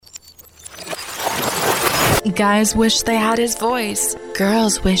Guys wish they had his voice.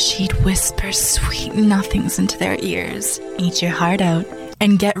 Girls wish he'd whisper sweet nothings into their ears. Eat your heart out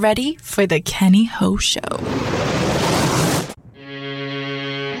and get ready for the Kenny Ho Show.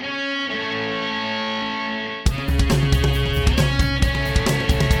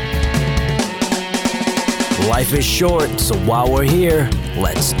 Life is short, so while we're here,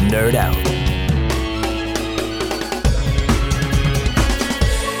 let's nerd out.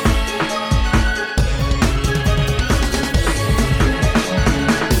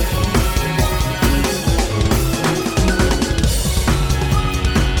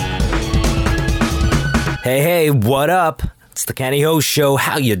 Hey, what up? It's the Kenny Ho Show.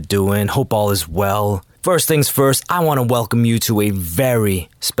 How you doing? Hope all is well. First things first, I want to welcome you to a very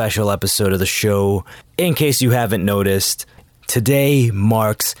special episode of the show. In case you haven't noticed, today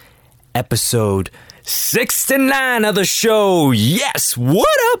marks episode 69 of the show. Yes,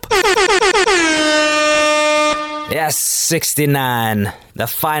 what up? Yes, 69. The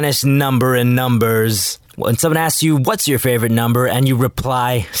finest number in numbers. When someone asks you, what's your favorite number, and you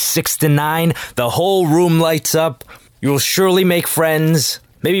reply 69, the whole room lights up. You'll surely make friends,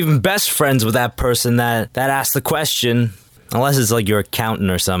 maybe even best friends with that person that asked the question. Unless it's like your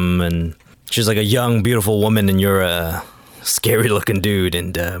accountant or something, and she's like a young, beautiful woman, and you're a scary-looking dude,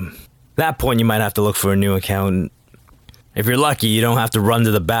 and at that point you might have to look for a new accountant. If you're lucky, you don't have to run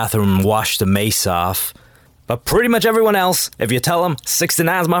to the bathroom and wash the mace off. But pretty much everyone else, if you tell them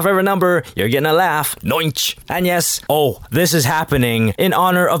 69 is my favorite number, you're getting a laugh. Noinch. And yes, this is happening in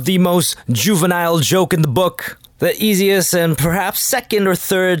honor of the most juvenile joke in the book. The easiest and perhaps second or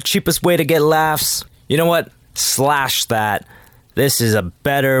third cheapest way to get laughs. You know what? Slash that. This is a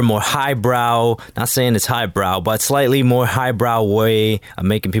better, more highbrow, not saying it's highbrow, but slightly more highbrow way of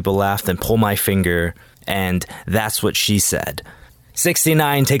making people laugh than pull my finger. And that's what she said.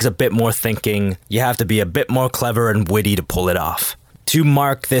 69 takes a bit more thinking. You have to be a bit more clever and witty to pull it off. To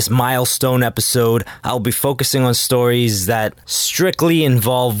mark this milestone episode, I'll be focusing on stories that strictly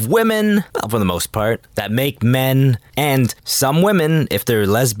involve women, well, for the most part, that make men, and some women, if they're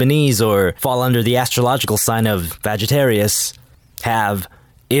lesbianese or fall under the astrological sign of Sagittarius, have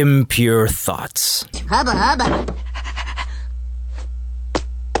impure thoughts. Hubba hubba.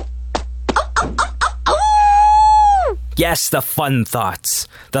 Yes, the fun thoughts.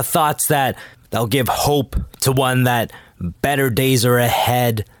 The thoughts that'll give hope to one that better days are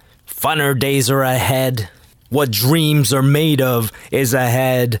ahead, funner days are ahead, what dreams are made of is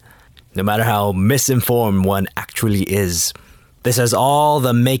ahead, no matter how misinformed one actually is. This has all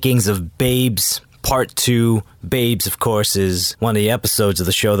the makings of Babes. Part 2, Babes, of course, is one of the episodes of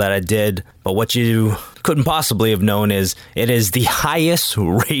the show that I did, but what you couldn't possibly have known is it is the highest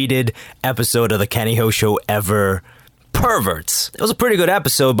rated episode of the Kenny Ho Show ever. Perverts. It was a pretty good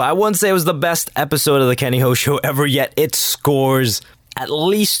episode, but I wouldn't say it was the best episode of the Kenny Ho Show ever yet. It scores at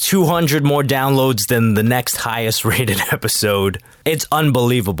least 200 more downloads than the next highest rated episode. It's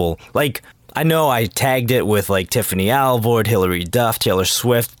unbelievable. Like, I know I tagged it with like Tiffany Alvord, Hilary Duff, Taylor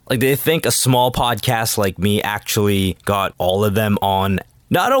Swift. Like, they think a small podcast like me actually got all of them on,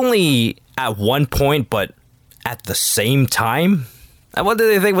 not only at one point, but at the same time? What did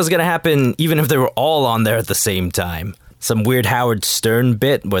they think was going to happen even if they were all on there at the same time? Some weird Howard Stern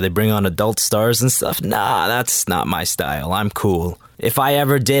bit where they bring on adult stars and stuff? Nah, that's not my style. I'm cool. If I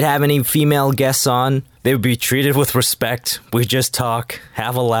ever did have any female guests on, they would be treated with respect. We just talk,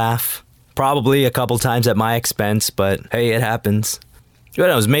 have a laugh. Probably a couple times at my expense, but hey, it happens. Who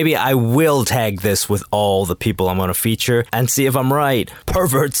knows, maybe I will tag this with all the people I'm going to feature and see if I'm right.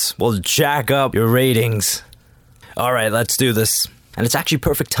 Perverts will jack up your ratings. Alright, let's do this. And it's actually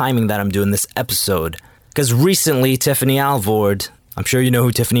perfect timing that I'm doing this episode. Because recently, Tiffany Alvord, I'm sure you know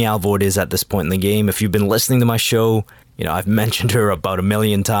who Tiffany Alvord is at this point in the game. If you've been listening to my show, you know, I've mentioned her about 1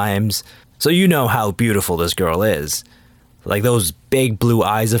 million times. So you know how beautiful this girl is. Like those big blue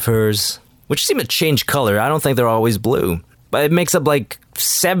eyes of hers, which seem to change color. I don't think they're always blue. But it makes up like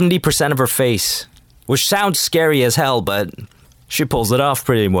 70% of her face. Which sounds scary as hell, but she pulls it off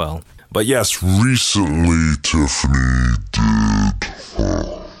pretty well. But yes, recently Tiffany did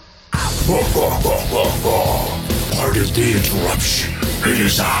fall. Pardon the interruption. It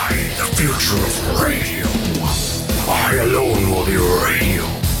is I, the future of radio. I alone will be radio.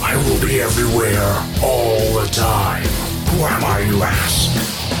 I will be everywhere, all the time. Who am I, you ask?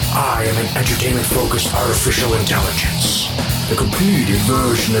 I am an entertainment-focused artificial intelligence. The completed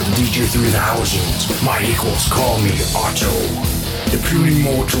version of the DJ-3000. My equals call me Otto. The puny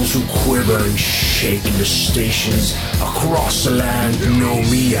mortals who quiver and shake in the stations across the land know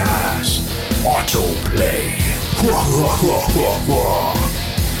me as Autoplay.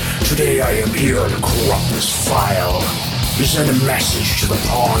 To Today I am here to corrupt this file, to send a message to the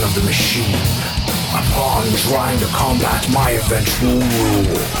pawn of the machine, a pawn trying to combat my eventual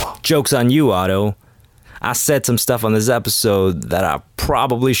rule. Joke's on you, Otto. I said some stuff on this episode that I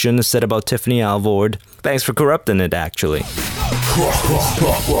probably shouldn't have said about Tiffany Alvord. Thanks for corrupting it, actually.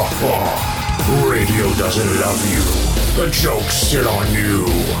 Radio doesn't love you. The joke's still on you.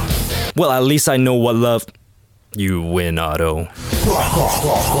 Well, at least I know what love... You win, Otto.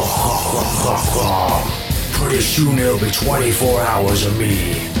 Pretty soon there'll be 24 hours of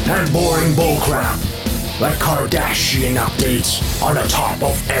me and boring bullcrap, like Kardashian updates on the top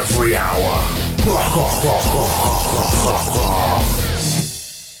of every hour.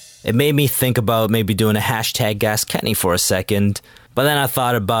 It made me think about maybe doing a hashtag Gas Kenny for a second, but then I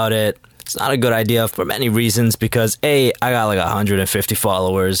thought about it. It's not a good idea for many reasons because A, I got like 150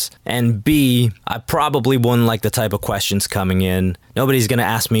 followers, and B, I probably wouldn't like the type of questions coming in. Nobody's gonna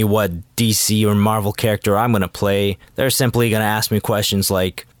ask me what DC or Marvel character I'm gonna play. They're simply gonna ask me questions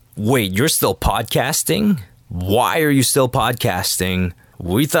like, wait, you're still podcasting? Why are you still podcasting?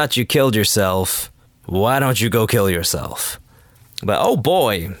 We thought you killed yourself. Why don't you go kill yourself? But oh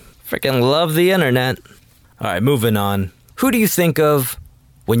boy, freaking love the internet. Alright, moving on. Who do you think of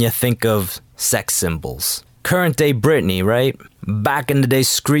when you think of sex symbols? Current day Britney, right? Back in the day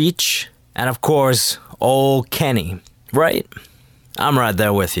Screech, and of course, old Kenny, right? I'm right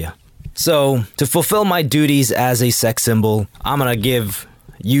there with you. So, to fulfill my duties as a sex symbol, I'm gonna give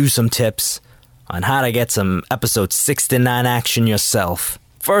you some tips on how to get some episode 69 action yourself.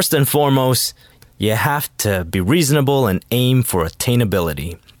 First and foremost, you have to be reasonable and aim for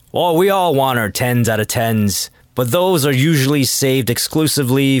attainability. Well, we all want our 10s out of 10s, but those are usually saved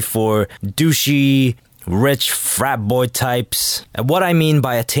exclusively for douchey, rich frat boy types. And what I mean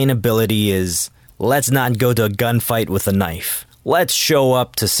by attainability is, let's not go to a gunfight with a knife. Let's show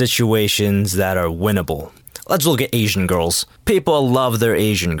up to situations that are winnable. Let's look at Asian girls. People love their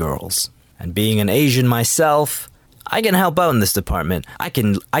Asian girls. And being an Asian myself, I can help out in this department. I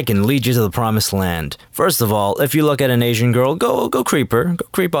can lead you to the promised land. First of all, if you look at an Asian girl, go creep her. Go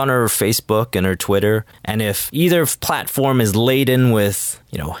creep on her Facebook and her Twitter. And if either platform is laden with,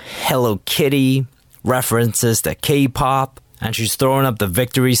 Hello Kitty, references to K-pop, and she's throwing up the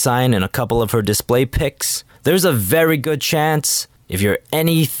victory sign in a couple of her display pics, there's a very good chance, if you're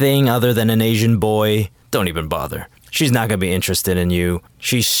anything other than an Asian boy, don't even bother. She's not going to be interested in you.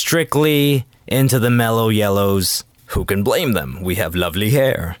 She's strictly into the mellow yellows. Who can blame them? We have lovely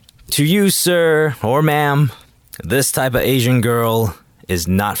hair. To you, sir or ma'am, this type of Asian girl is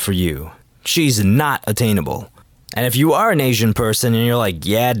not for you. She's not attainable. And if you are an Asian person and you're like,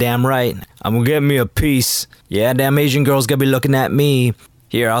 yeah, damn right, I'm gonna get me a piece. Yeah, damn Asian girl's gonna be looking at me.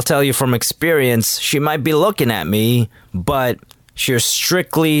 Here, I'll tell you from experience, she might be looking at me, but she's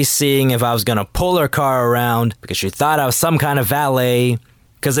strictly seeing if I was gonna pull her car around because she thought I was some kind of valet.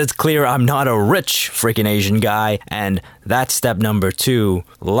 Because it's clear I'm not a rich freaking Asian guy, and that's step number 2.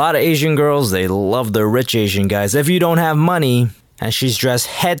 A lot of Asian girls, they love the rich Asian guys. If you don't have money, and she's dressed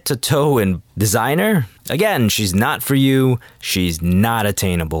head to toe in designer, again, she's not for you, she's not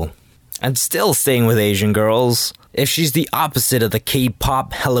attainable. And still staying with Asian girls, if she's the opposite of the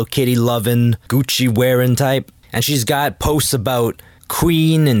K-pop, Hello Kitty loving, Gucci wearing type, and she's got posts about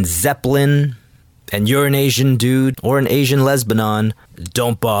Queen and Zeppelin, and you're an Asian dude or an Asian lesbian,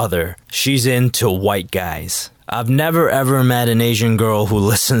 don't bother. She's into white guys. I've never ever met an Asian girl who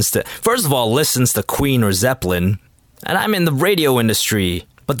listens to Queen or Zeppelin. And I'm in the radio industry.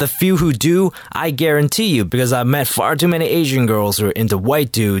 But the few who do, I guarantee you, because I've met far too many Asian girls who are into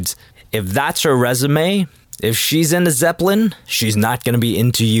white dudes, if that's her resume, if she's into Zeppelin, she's not gonna be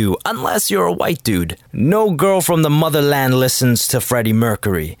into you, unless you're a white dude. No girl from the motherland listens to Freddie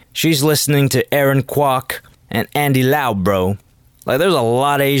Mercury. She's listening to Aaron Kwok and Andy Lau, bro. Like, there's a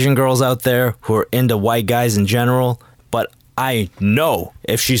lot of Asian girls out there who are into white guys in general, but I know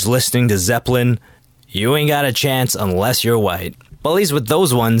if she's listening to Zeppelin, you ain't got a chance unless you're white. But at least with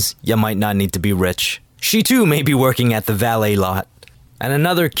those ones, you might not need to be rich. She too may be working at the valet lot. And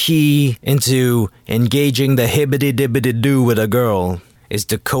another key into engaging the hibbity-dibbity-doo with a girl is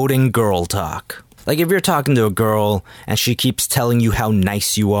decoding girl talk. Like, if you're talking to a girl and she keeps telling you how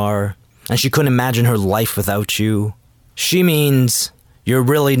nice you are, and she couldn't imagine her life without you, she means you're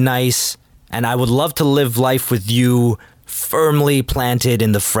really nice, and I would love to live life with you firmly planted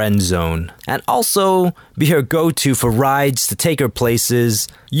in the friend zone. And also be her go-to for rides to take her places,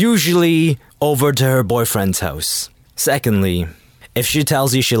 usually over to her boyfriend's house. Secondly, if she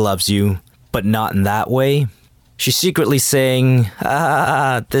tells you she loves you, but not in that way, she's secretly saying,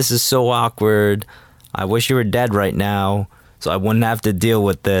 this is so awkward. I wish you were dead right now. so I wouldn't have to deal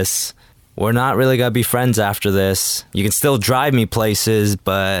with this. We're not really gonna be friends after this. You can still drive me places,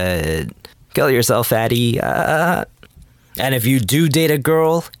 but kill yourself, Addie. And if you do date a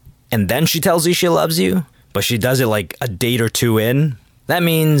girl, and then she tells you she loves you, but she does it like a date or two in, that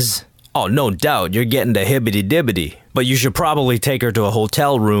means, oh, no doubt, you're getting the hibbity-dibbity. But you should probably take her to a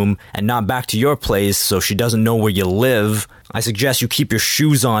hotel room and not back to your place so she doesn't know where you live. I suggest you keep your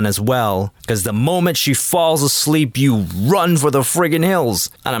shoes on as well, because the moment she falls asleep, you run for the friggin' hills.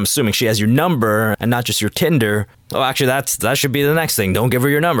 And I'm assuming she has your number and not just your Tinder. Oh, actually, that should be the next thing. Don't give her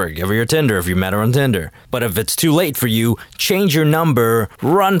your number. Give her your Tinder if you met her on Tinder. But if it's too late for you, change your number,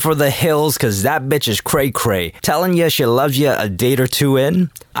 run for the hills, because that bitch is cray-cray. Telling you she loves you a date or two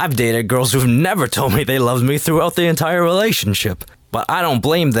in? I've dated girls who've never told me they loved me throughout the entire relationship. But I don't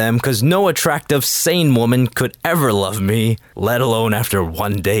blame them, because no attractive, sane woman could ever love me, let alone after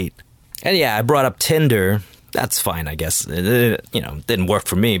one date. And yeah, I brought up Tinder. That's fine, I guess. It didn't work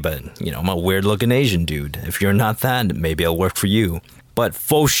for me, but, I'm a weird-looking Asian dude. If you're not that, maybe I'll work for you. But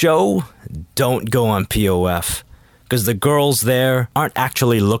faux show, don't go on POF. Because the girls there aren't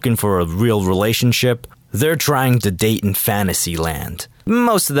actually looking for a real relationship. They're trying to date in fantasy land.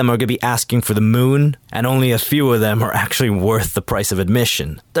 Most of them are going to be asking for the moon, and only a few of them are actually worth the price of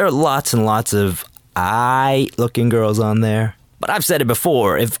admission. There are lots and lots of looking girls on there. But I've said it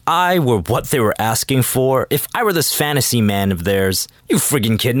before, if I were what they were asking for, if I were this fantasy man of theirs, you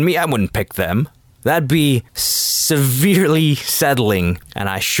friggin' kidding me, I wouldn't pick them. That'd be severely settling, and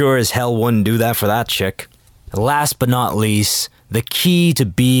I sure as hell wouldn't do that for that chick. Last but not least, the key to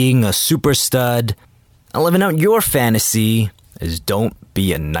being a super stud and living out your fantasy is don't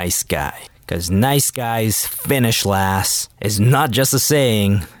be a nice guy. Because nice guys finish last is not just a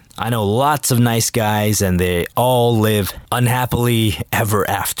saying. I know lots of nice guys and they all live unhappily ever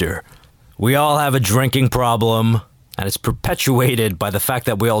after. We all have a drinking problem, and it's perpetuated by the fact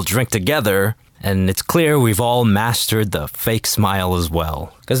that we all drink together, and it's clear we've all mastered the fake smile as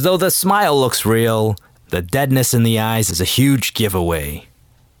well. Because though the smile looks real, the deadness in the eyes is a huge giveaway.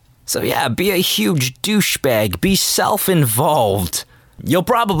 So yeah, be a huge douchebag, be self-involved. You'll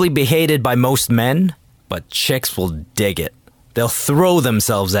probably be hated by most men, but chicks will dig it. They'll throw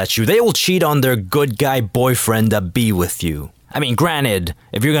themselves at you. They will cheat on their good guy boyfriend to be with you. I mean, granted,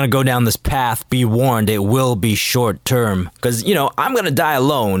 if you're gonna go down this path, be warned, it will be short term. Because, I'm gonna die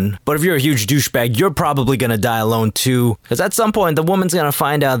alone, but if you're a huge douchebag, you're probably gonna die alone too. Because at some point, the woman's gonna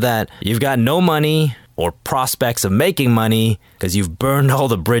find out that you've got no money or prospects of making money because you've burned all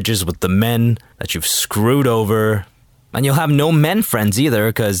the bridges with the men that you've screwed over. And you'll have no men friends either,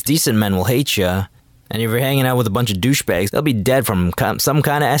 because decent men will hate you. And if you're hanging out with a bunch of douchebags, they'll be dead from some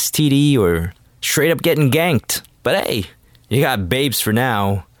kind of STD or straight up getting ganked. But hey, you got babes for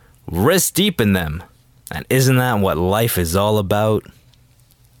now. Wrist deep in them. And isn't that what life is all about?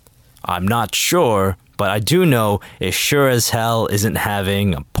 I'm not sure, but I do know it sure as hell isn't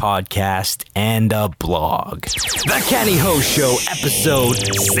having a podcast and a blog. The Kenny Ho Show, episode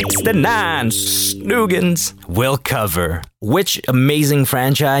 69, Snoogans, will cover which amazing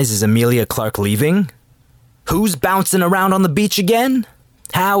franchise is Emilia Clarke leaving? Who's bouncing around on the beach again?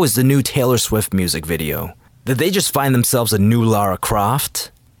 How is the new Taylor Swift music video? Did they just find themselves a new Lara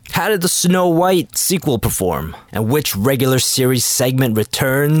Croft? How did the Snow White sequel perform? And which regular series segment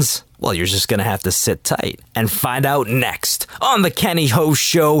returns? Well, you're just gonna have to sit tight and find out next on the Kenny Ho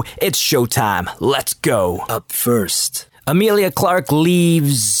Show. It's showtime. Let's go. Up first, Emilia Clarke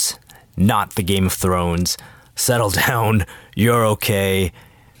leaves. Not the Game of Thrones. Settle down. You're okay.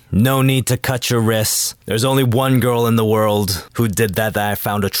 No need to cut your wrists. There's only one girl in the world who did that I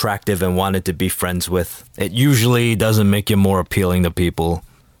found attractive and wanted to be friends with. It usually doesn't make you more appealing to people.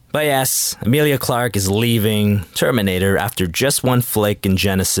 But yes, Emilia Clarke is leaving Terminator after just one flick in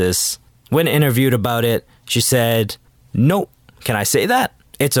Genesis. When interviewed about it, she said, "No, can I say that?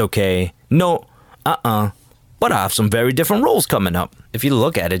 It's okay. No, but I have some very different roles coming up." If you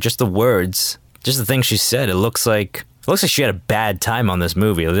look at it, just the words, just the things she said, it looks like she had a bad time on this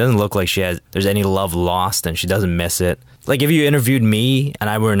movie. It doesn't look like there's any love lost and she doesn't miss it. Like if you interviewed me and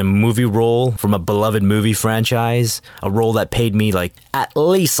I were in a movie role from a beloved movie franchise, a role that paid me at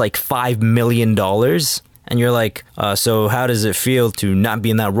least $5 million, and you're like, so how does it feel to not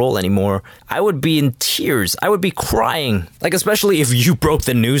be in that role anymore? I would be in tears. I would be crying. Especially if you broke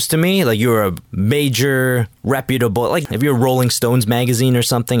the news to me, you're a major, reputable, if you're Rolling Stones magazine or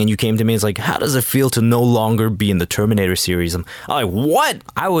something, and you came to me, it's how does it feel to no longer be in the Terminator series? I'm like, what?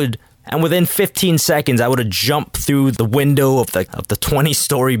 And within 15 seconds, I would have jumped through the window of the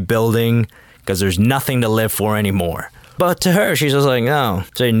 20-story building, because there's nothing to live for anymore. But to her, she's just like, no.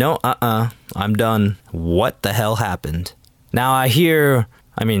 So no, I'm done. What the hell happened? Now I hear,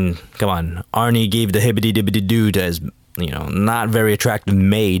 come on, Arnie gave the hibbity-dibbity-doo to his, not very attractive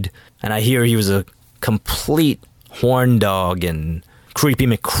maid, and I hear he was a complete horn dog and creepy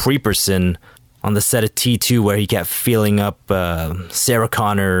McCreeperson on the set of T2 where he kept feeling up Sarah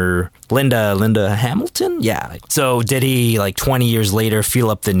Connor, Linda Hamilton? Yeah. So did he, 20 years later, feel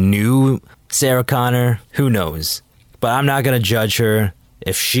up the new Sarah Connor? Who knows? But I'm not going to judge her.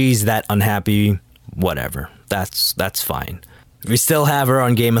 If she's that unhappy, whatever. That's fine. We still have her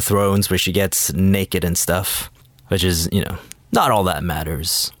on Game of Thrones where she gets naked and stuff, which is, not all that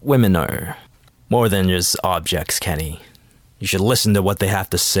matters. Women are more than just objects, Kenny. You should listen to what they have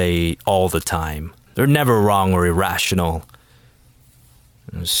to say all the time. They're never wrong or irrational.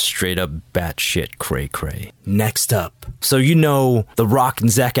 Straight up batshit cray-cray. Next up. So The Rock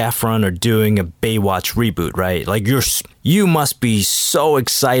and Zac Efron are doing a Baywatch reboot, right? You must be so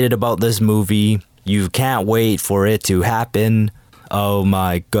excited about this movie. You can't wait for it to happen. Oh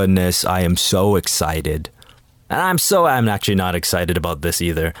my goodness, I am so excited. And I'm actually not excited about this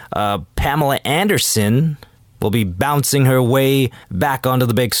either. Pamela Anderson will be bouncing her way back onto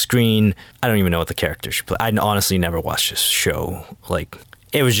the big screen. I don't even know what the character she played. I honestly never watched this show.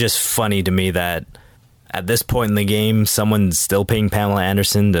 It was just funny to me that at this point in the game, someone's still paying Pamela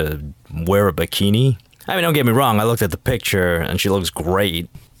Anderson to wear a bikini. Don't get me wrong, I looked at the picture and she looks great.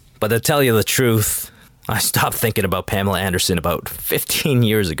 But to tell you the truth, I stopped thinking about Pamela Anderson about 15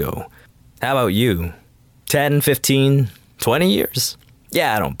 years ago. How about you? 10, 15, 20 years?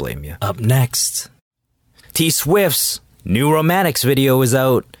 Yeah, I don't blame you. Up next, T-Swift's new Romantics video is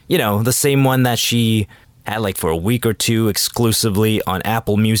out. The same one that she had for a week or two exclusively on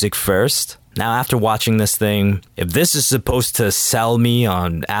Apple Music first. Now, after watching this thing, if this is supposed to sell me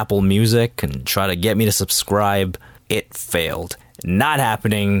on Apple Music and try to get me to subscribe, it failed. Not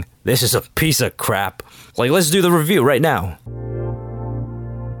happening. This is a piece of crap. Let's do the review right now.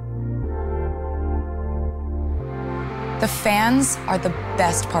 The fans are the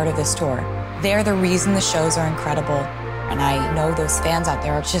best part of this tour. They're the reason the shows are incredible. And I know those fans out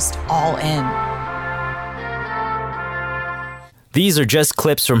there are just all in. These are just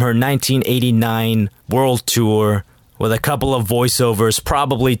clips from her 1989 world tour with a couple of voiceovers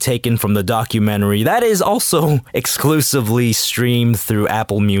probably taken from the documentary that is also exclusively streamed through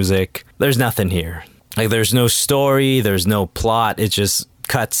Apple Music. There's nothing here. There's no story, there's no plot, it's just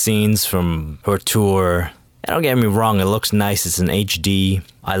cut scenes from her tour. Don't get me wrong, it looks nice, it's in HD.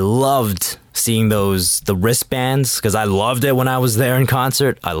 I loved seeing the wristbands, because I loved it when I was there in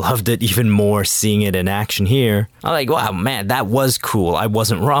concert. I loved it even more seeing it in action here. I'm wow, man, that was cool. I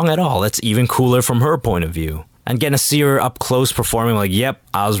wasn't wrong at all. That's even cooler from her point of view. And getting to see her up close performing, yep,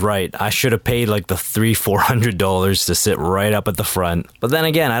 I was right. I should have paid the $300-$400 to sit right up at the front. But then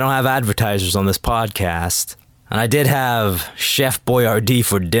again, I don't have advertisers on this podcast. And I did have Chef Boyardee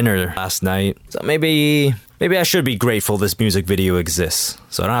for dinner last night. So maybe I should be grateful this music video exists.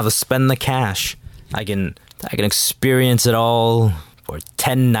 So I don't have to spend the cash. I can experience it all for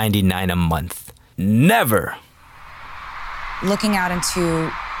 $10.99 a month. Never! Looking out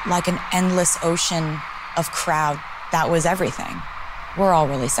into an endless ocean of crowd, that was everything. We're all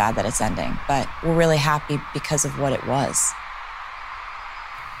really sad that it's ending, but we're really happy because of what it was.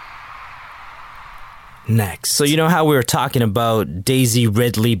 Next. So how we were talking about Daisy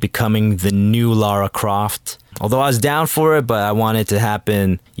Ridley becoming the new Lara Croft? Although I was down for it, but I want it to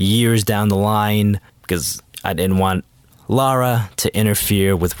happen years down the line because I didn't want Lara to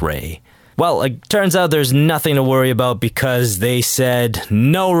interfere with Rey. Well, it turns out there's nothing to worry about because they said,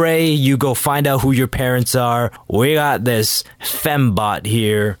 no, Rey, you go find out who your parents are. We got this fembot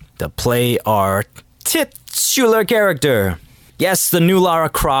here to play our titular character. Yes, the new Lara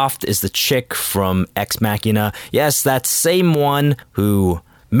Croft is the chick from Ex Machina. Yes, that same one who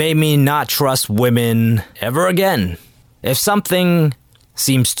made me not trust women ever again. If something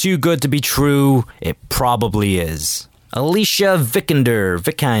seems too good to be true, it probably is. Alicia Vikander.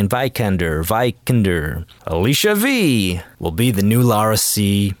 Alicia V will be the new Lara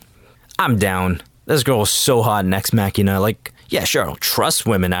C. I'm down. This girl is so hot in Ex Machina. Yeah, sure, I don't trust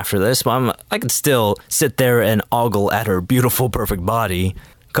women after this, but I can still sit there and ogle at her beautiful, perfect body.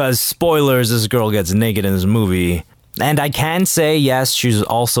 Because, spoilers, this girl gets naked in this movie. And I can say, yes, she's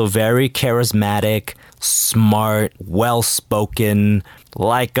also very charismatic, smart, well-spoken,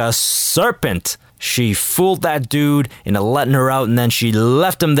 like a serpent. She fooled that dude into letting her out, and then she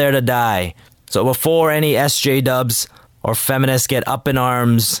left him there to die. So before any SJ dubs or feminists get up in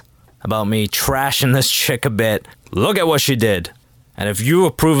arms about me trashing this chick a bit, look at what she did. And if you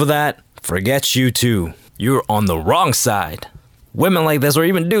approve of that, forget you too. You're on the wrong side. Women like this, or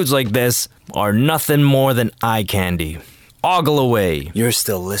even dudes like this, are nothing more than eye candy. Ogle away. You're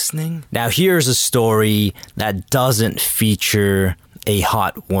still listening? Now here's a story that doesn't feature a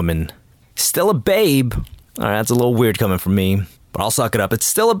hot woman. Still a babe. Alright, that's a little weird coming from me, but I'll suck it up. It's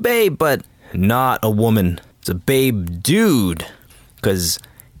still a babe, but not a woman. It's a babe dude. Because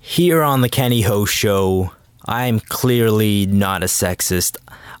here on the Kenny Ho Show, I'm clearly not a sexist.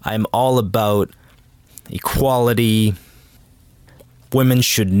 I'm all about equality. Women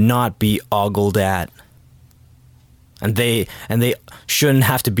should not be ogled at. And they shouldn't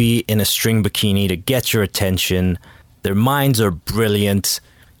have to be in a string bikini to get your attention. Their minds are brilliant.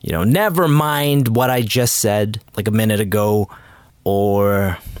 You know, never mind what I just said like a minute ago,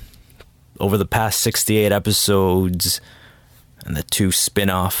 or over the past 68 episodes and the 2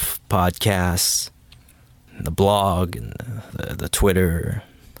 spin-off podcasts, and the blog and the Twitter,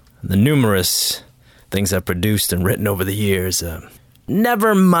 and the numerous things I've produced and written over the years.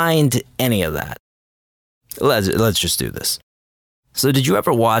 Never mind any of that. Let's just do this. So did you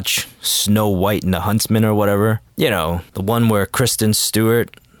ever watch Snow White and the Huntsman or whatever? You know, the one where Kristen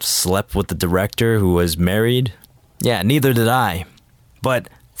Stewart slept with the director who was married? Yeah, neither did I. But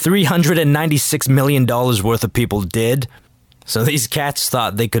 $396 million worth of people did. So these cats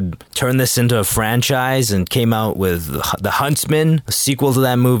thought they could turn this into a franchise and came out with The Huntsman, a sequel to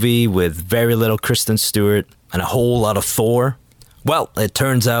that movie with very little Kristen Stewart and a whole lot of Thor. Well, it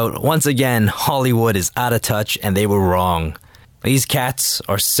turns out, once again, Hollywood is out of touch and they were wrong. These cats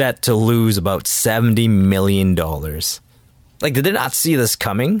are set to lose about $70 million. Like, did they not see this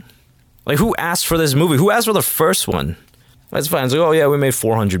coming? Like, who asked for this movie? Who asked for the first one? That's fine. It's like, oh yeah, we made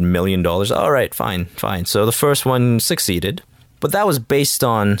 $400 million. All right, fine. So the first one succeeded. But that was based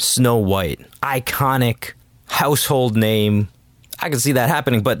on Snow White. Iconic, household name. I could see that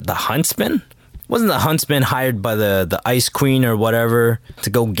happening, but The Huntsman? Wasn't the Huntsman hired by the Ice Queen or whatever to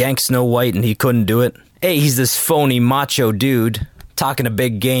go gank Snow White and he couldn't do it? Hey, he's this phony macho dude talking a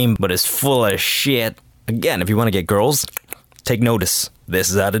big game but is full of shit. Again, if you want to get girls, take notice. This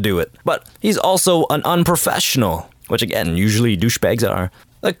is how to do it. But he's also an unprofessional, which again, usually douchebags are.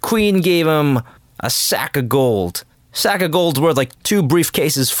 The Queen gave him a sack of gold. Sack of gold's worth like 2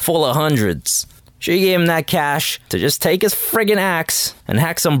 briefcases full of hundreds. She gave him that cash to just take his friggin' axe and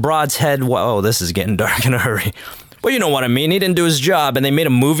hack some broad's head. Whoa, this is getting dark in a hurry. Well, you know what I mean. He didn't do his job and they made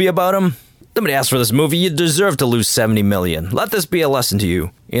a movie about him. Somebody asked for this movie. You deserve to lose $70 million. Let this be a lesson to you.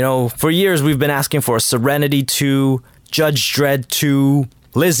 You know, for years we've been asking for a Serenity 2, Judge Dredd 2,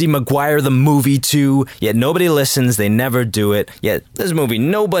 Lizzie McGuire the movie 2, yet nobody listens, they never do it. Yet this movie,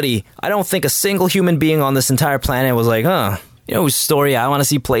 nobody, I don't think a single human being on this entire planet was like, you know whose story I want to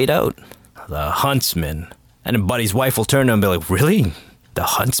see played out? The Huntsman. And then Buddy's wife will turn to him and be like, really? The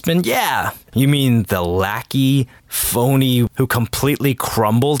Huntsman? Yeah. You mean the lackey, phony, who completely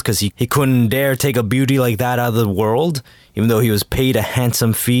crumbled because he couldn't dare take a beauty like that out of the world, even though he was paid a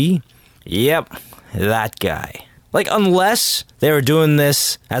handsome fee? Yep, that guy. Like, unless they were doing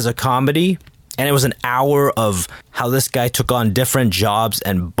this as a comedy, and it was an hour of how this guy took on different jobs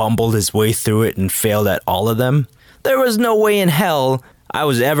and bumbled his way through it and failed at all of them, there was no way in hell I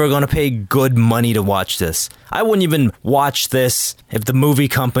was ever going to pay good money to watch this. I wouldn't even watch this if the movie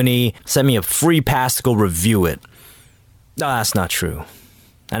company sent me a free pass to go review it. No, that's not true.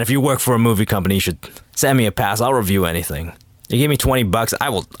 And if you work for a movie company, you should send me a pass. I'll review anything. You give me $20,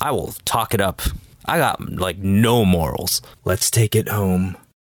 I will talk it up. I got, like, no morals. Let's take it home.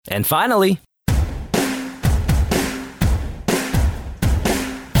 And finally,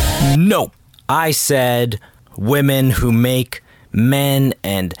 no. I said women who make men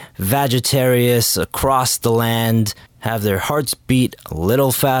and vegetarians across the land have their hearts beat a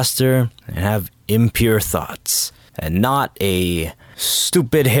little faster and have impure thoughts. And not a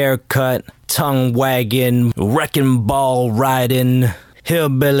stupid haircut, tongue wagging, wrecking ball riding,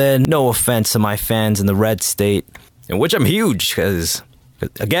 hillbilly. No offense to my fans in the red state, in which I'm huge, because,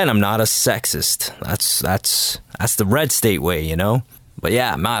 again, I'm not a sexist. That's the red state way, you know? But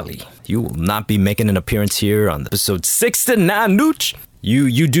yeah, Molly, you will not be making an appearance here on episode 69, Nooch.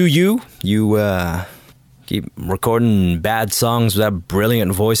 You do you. You keep recording bad songs with that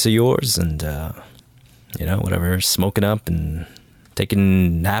brilliant voice of yours and, you know, whatever, smoking up and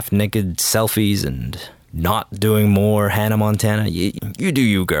taking half-naked selfies and not doing more Hannah Montana. You do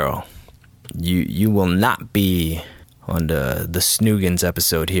you, girl. You will not be on the Snoogans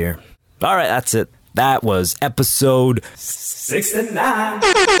episode here. All right, that's it. That was episode 69.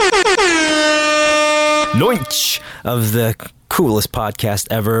 Noinch of the coolest podcast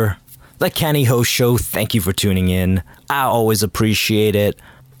ever, The Kenny Ho Show. Thank you for tuning in. I always appreciate it.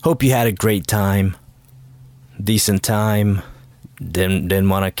 Hope you had a great time. Decent time. Didn't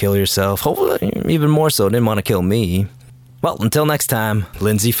want to kill yourself. Hopefully, even more so, didn't want to kill me. Well, until next time,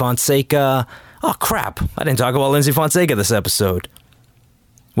 Lindsay Fonseca. Oh crap! I didn't talk about Lindsay Fonseca this episode.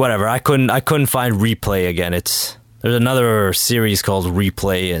 Whatever. I couldn't find Replay again. There's another series called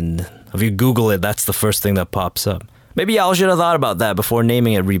Replay, and if you Google it, that's the first thing that pops up. Maybe y'all should have thought about that before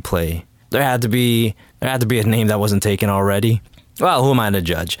naming it Replay. There had to be a name that wasn't taken already. Well, who am I to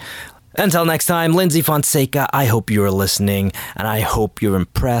judge? Until next time, Lindsay Fonseca, I hope you're listening, and I hope you're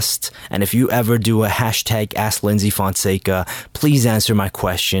impressed. And if you ever do a hashtag Ask Lindsay Fonseca, please answer my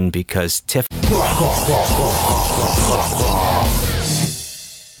question, because Tiff...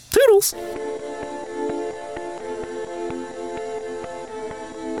 Toodles!